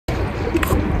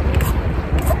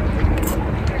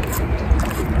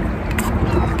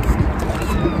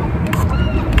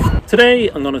Today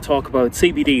I'm going to talk about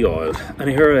CBD oil, and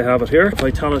here I have it here,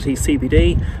 Vitality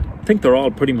CBD. I think they're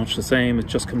all pretty much the same. It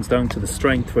just comes down to the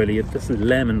strength really. This is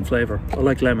lemon flavour. I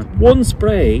like lemon. One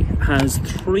spray has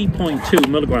 3.2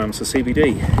 milligrams of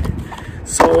CBD.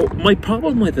 So my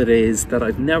problem with it is that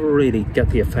I've never really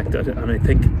get the effect of it, and I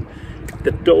think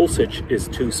the dosage is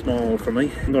too small for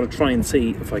me. I'm going to try and see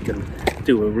if I can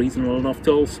do a reasonable enough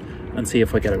dose and see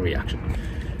if I get a reaction.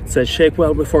 It says shake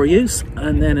well before use,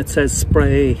 and then it says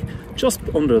spray just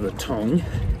under the tongue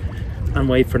and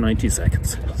wait for 90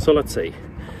 seconds. So let's see.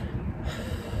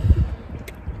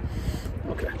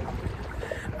 Okay.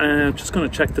 I'm just going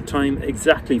to check the time,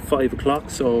 exactly 5 o'clock,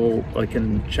 so I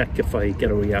can check if I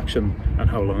get a reaction and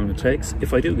how long it takes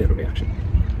if I do get a reaction.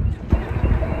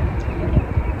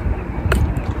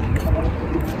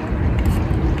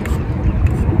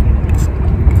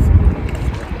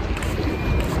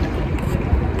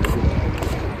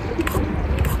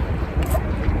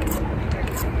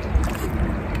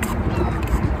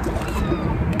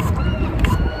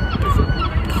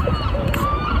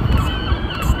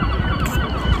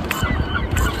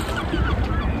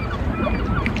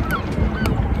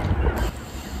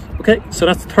 Okay, so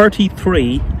that's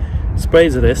 33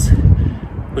 sprays of this,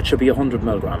 which should be 100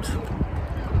 milligrams.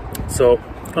 So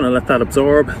I'm going to let that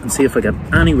absorb and see if I get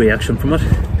any reaction from it.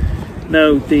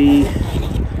 Now the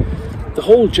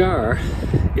whole jar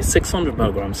is 600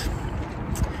 milligrams.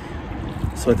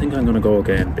 So I think I'm going to go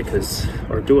again because,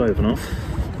 or do I have enough?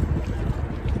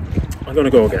 I'm going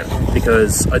to go again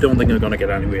because I don't think I'm going to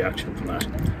get any reaction from that.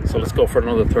 So let's go for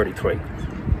another 33.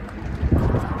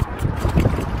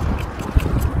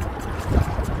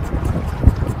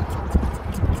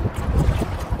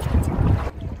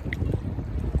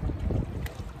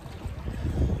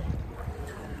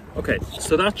 Okay,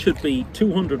 so that should be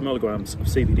 200 milligrams of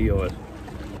CBD oil.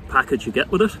 Package you get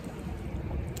with it.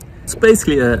 It's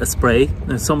basically a spray.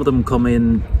 Now, some of them come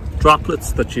in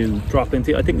droplets that you drop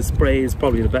into. I think the spray is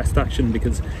probably the best action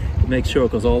because it makes sure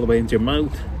it goes all the way into your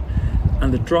mouth.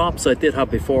 And the drops I did have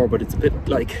before, but it's a bit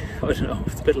like, I don't know,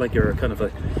 it's a bit like you're kind of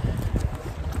a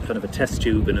test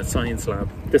tube in a science lab.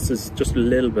 This is just a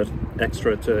little bit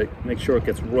extra to make sure it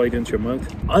gets right into your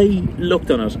mouth. I looked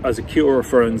on it as a cure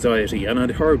for anxiety, and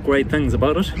I'd heard great things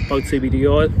about it, about CBD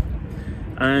oil,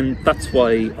 and that's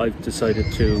why I've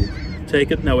decided to take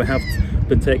it. Now I have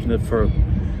been taking it for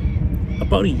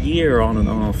about a year on and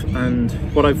off, and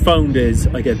what I've found is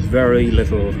I get very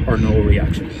little or no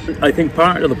reaction. I think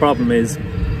part of the problem is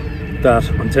that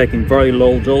I'm taking very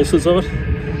low doses of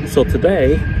it. So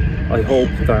today I hope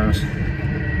that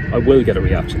I will get a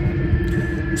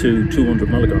reaction to 200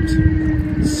 milligrams.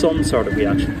 Some sort of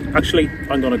reaction. Actually,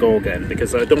 I'm going to go again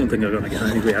because I don't think I'm going to get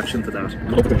any reaction to that.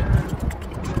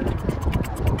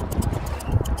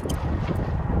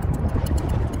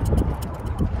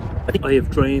 I think I have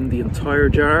drained the entire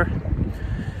jar,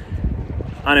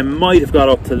 and I might have got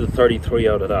up to the 33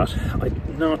 out of that.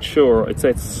 I'm not sure. I'd say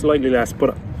it's slightly less,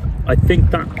 but I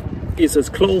think that is as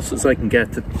close as I can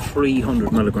get to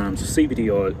 300 milligrams of CBD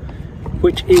oil,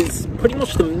 which is pretty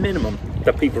much the minimum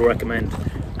that people recommend.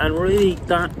 And really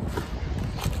that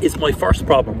is my first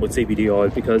problem with CBD oil,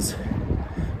 because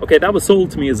okay, that was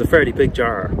sold to me as a fairly big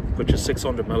jar, which is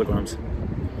 600 milligrams,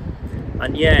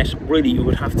 and yet really you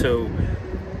would have to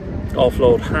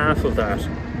offload half of that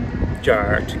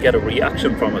jar to get a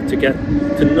reaction from it, to get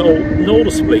to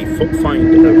noticeably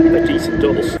find a decent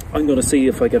dose. I'm going to see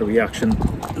if I get a reaction.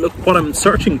 Look, what I'm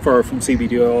searching for from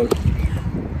CBD oil,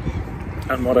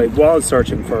 and what I was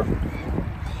searching for,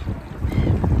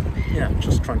 yeah,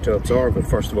 just trying to absorb it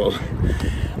first of all.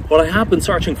 What I have been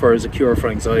searching for is a cure for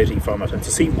anxiety from it, and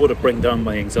to see would it bring down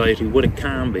my anxiety, would it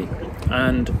can be,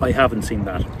 and I haven't seen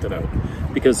that today,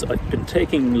 because I've been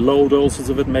taking low doses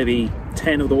of it, maybe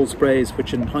 10 of those sprays,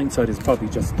 which in hindsight is probably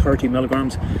just 30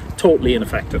 milligrams, totally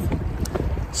ineffective.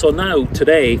 So now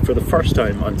today, for the first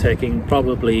time, I'm taking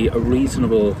probably a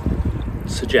reasonable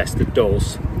suggested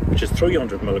dose, which is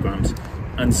 300 milligrams,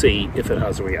 and see if it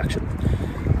has a reaction.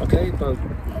 Okay, well,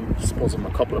 I suppose I'm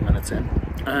a couple of minutes in,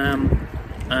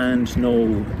 and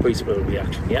no appreciable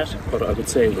reaction yet, but I would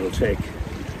say it will take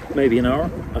maybe an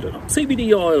hour. I don't know.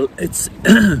 CBD oil,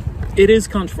 it is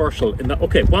controversial in that,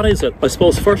 okay, what is it? I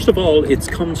suppose first of all, it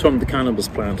comes from the cannabis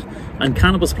plant, and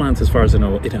cannabis plant, as far as I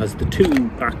know, it has the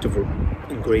two active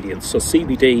ingredients, so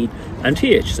CBD and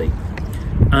THC.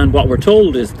 And what we're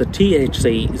told is the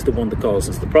THC is the one that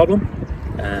causes the problem,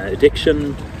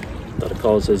 addiction, that it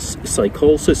causes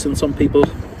psychosis in some people,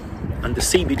 and the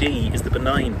CBD is the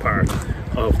benign part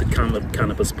of the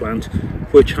cannabis plant,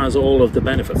 which has all of the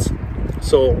benefits.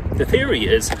 So the theory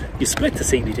is you split the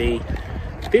CBD,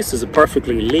 This is a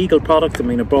perfectly legal product. I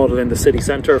mean, I bought it in the city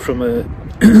centre from a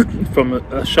from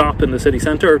a shop in the city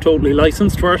centre, totally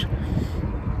licensed for it,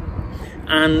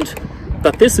 and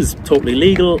that this is totally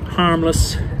legal,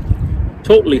 harmless,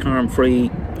 totally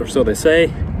harm-free, or so they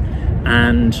say,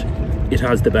 and it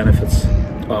has the benefits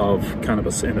of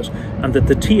cannabis in it, and that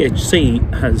the THC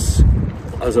has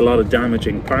a lot of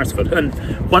damaging parts of it. And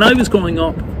when I was growing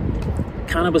up,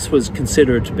 cannabis was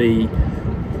considered to be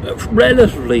a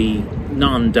relatively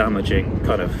non-damaging,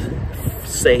 kind of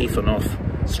safe enough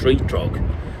street drug.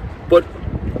 But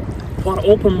what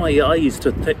opened my eyes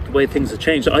to the way things have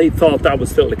changed, I thought that was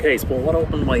still the case, but what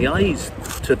opened my eyes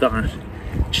to that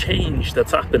change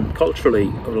that's happened culturally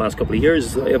over the last couple of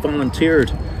years is I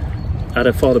volunteered at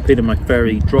a Father Peter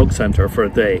McVerry drug centre for a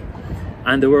day,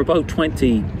 and there were about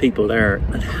 20 people there,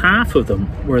 and half of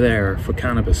them were there for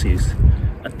cannabis use.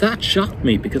 And that shocked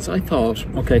me, because I thought,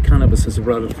 okay, cannabis is a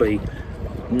relatively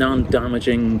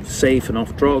non-damaging, safe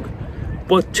enough drug,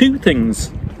 but two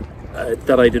things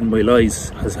that I didn't realise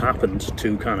has happened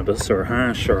to cannabis or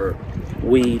hash or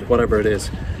weed, whatever it is.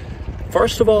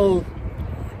 First of all,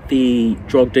 the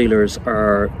drug dealers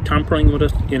are tampering with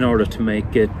it in order to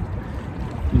make it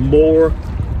more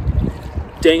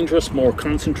dangerous, more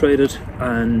concentrated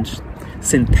and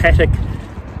synthetic,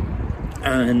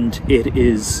 and it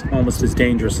is almost as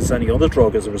dangerous as any other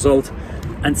drug as a result.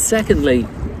 And secondly,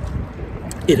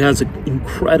 it has an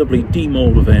incredibly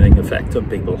demotivating effect on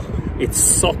people. It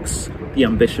sucks the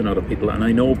ambition out of people, and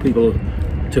I know people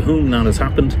to whom that has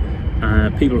happened,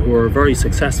 people who are very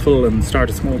successful and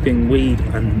started smoking weed,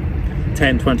 and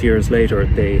 10-20 years later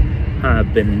they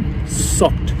have been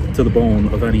sucked to the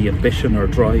bone of any ambition or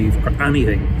drive or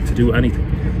anything to do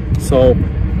anything. So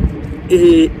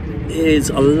it is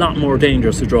a lot more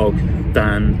dangerous a drug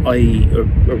than I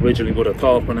originally would have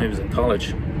thought when I was in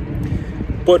college.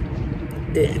 But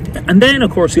and then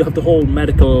of course you have the whole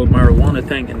medical marijuana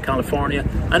thing in California,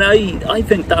 and I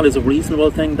think that is a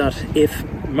reasonable thing, that if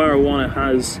marijuana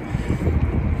has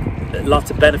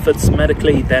lots of benefits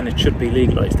medically, then it should be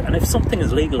legalized. And if something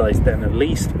is legalized, then at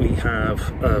least we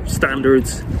have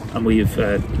standards, and we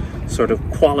have sort of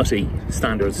quality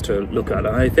standards to look at.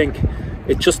 And I think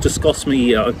it just disgusts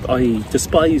me. I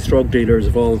despise drug dealers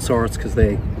of all sorts because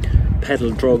they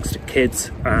peddle drugs to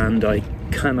kids, and I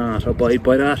cannot abide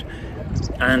by that.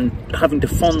 And having to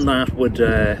fund that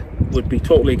would be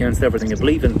totally against everything I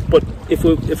believe in. But if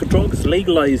a drug is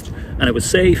legalized and it was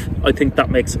safe, I think that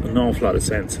makes an awful lot of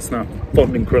sense. It's not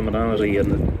funding criminality,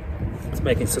 and it's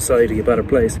making society a better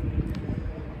place.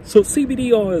 So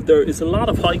CBD oil, there is a lot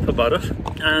of hype about it,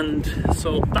 and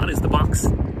so that is the box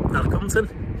that it comes in.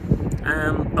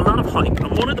 A lot of hype,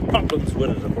 and one of the problems with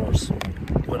it, of course,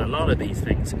 with a lot of these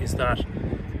things, is that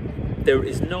there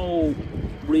is no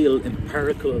real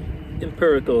empirical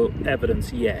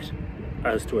evidence yet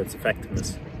as to its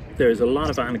effectiveness. There's a lot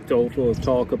of anecdotal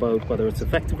talk about whether it's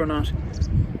effective or not.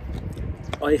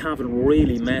 I haven't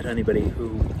really met anybody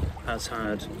who has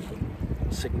had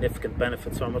significant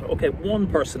benefits from it. Okay, one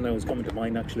person now is coming to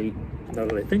mind, actually, now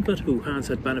that I think of it, who has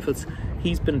had benefits.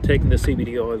 He's been taking the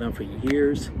CBD oil now for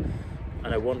years,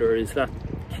 and I wonder, is that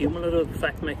cumulative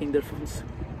effect making a difference?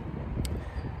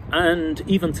 And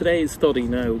even today's study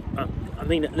now, I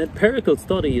mean, an empirical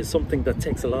study is something that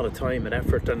takes a lot of time and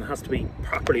effort and has to be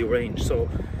properly arranged. So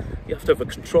you have to have a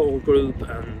control group,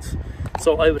 and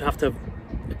so I would have to have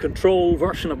a control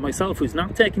version of myself who's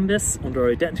not taking this under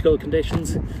identical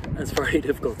conditions, and it's very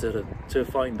difficult to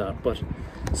find that. But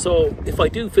so if I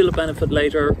do feel a benefit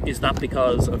later, is that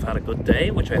because I've had a good day,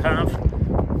 which I have?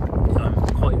 I'm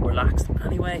quite relaxed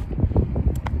anyway.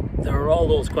 There are all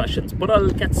those questions, but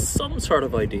I'll get some sort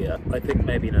of idea, I think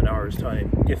maybe in an hour's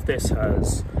time, if this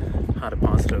has had a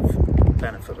positive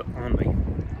benefit on me.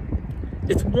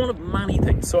 It's one of many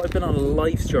things. So I've been on a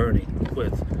life's journey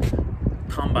with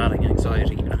combating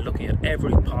anxiety and looking at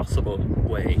every possible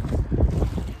way,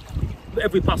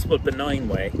 every possible benign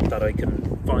way that I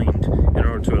can find in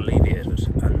order to alleviate it,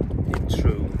 and it's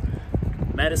through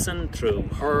medicine, through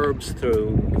herbs,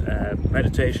 through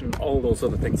meditation, all those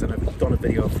other things. And I've done a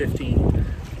video of 15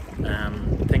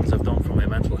 things I've done for my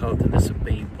mental health, and this would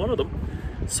be one of them.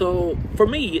 So for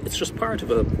me, it's just part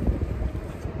of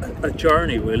a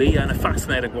journey really, and a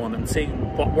fascinating one, and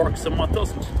seeing what works and what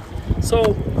doesn't.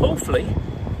 So hopefully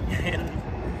in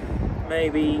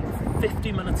maybe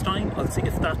 50 minutes time, I'll see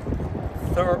if that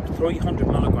 300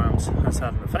 milligrams has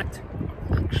had an effect.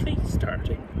 I'm actually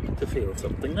starting to feel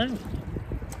something now.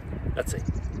 Let's see.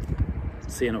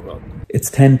 See you in a while. It's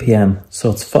 10 p.m,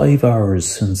 so it's 5 hours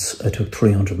since I took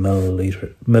 300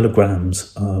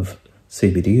 milligrams of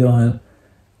CBD oil,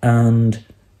 and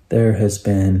there has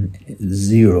been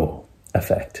zero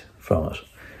effect from it.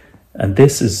 And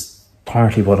this is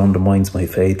partly what undermines my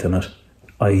faith in it.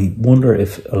 I wonder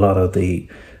if a lot of the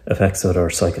effects that are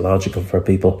psychological for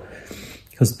people,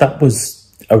 because that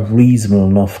was a reasonable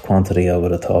enough quantity, I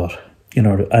would have thought. You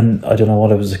know, and I don't know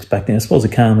what I was expecting. I suppose a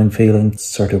calming feeling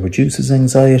sort of reduces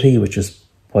anxiety, which is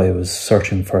why I was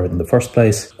searching for it in the first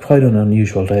place. Quite an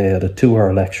unusual day. I had a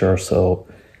 2-hour lecture, so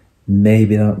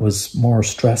maybe that was more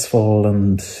stressful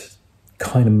and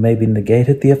kind of maybe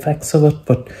negated the effects of it.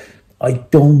 But I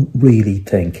don't really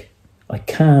think, I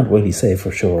can't really say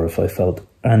for sure if I felt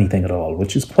anything at all,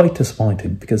 which is quite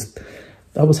disappointing because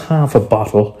that was half a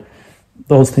bottle.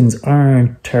 Those things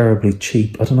aren't terribly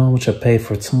cheap. I don't know how much I paid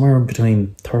for it. Somewhere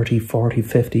between 30, 40,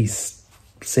 50,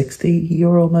 60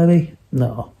 euro maybe?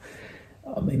 No.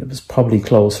 I mean, it was probably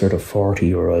closer to 40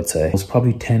 euro, I'd say. It was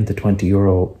probably 10 to 20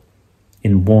 euro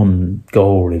in one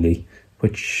go, really,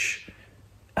 which,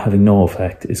 having no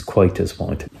effect, is quite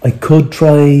disappointing. I could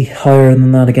try higher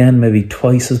than that again, maybe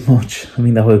twice as much. I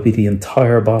mean, that would be the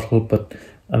entire bottle, but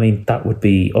I mean, that would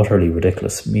be utterly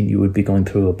ridiculous. I mean, you would be going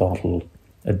through a bottle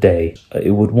a day.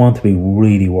 It would want to be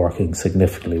really working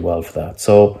significantly well for that.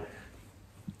 So,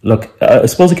 look, I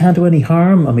suppose it can't do any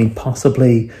harm. I mean,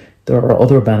 possibly there are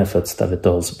other benefits that it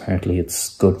does. Apparently,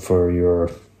 it's good for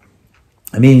your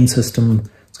immune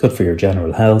system. It's good for your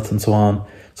general health and so on.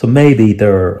 So maybe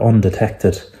there are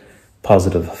undetected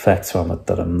positive effects from it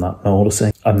that I'm not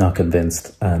noticing. I'm not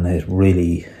convinced, and it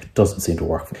really doesn't seem to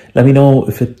work. Let me know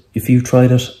if you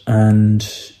tried it and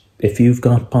if you've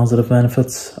got positive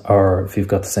benefits or if you've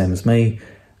got the same as me,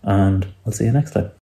 and I'll see you next time.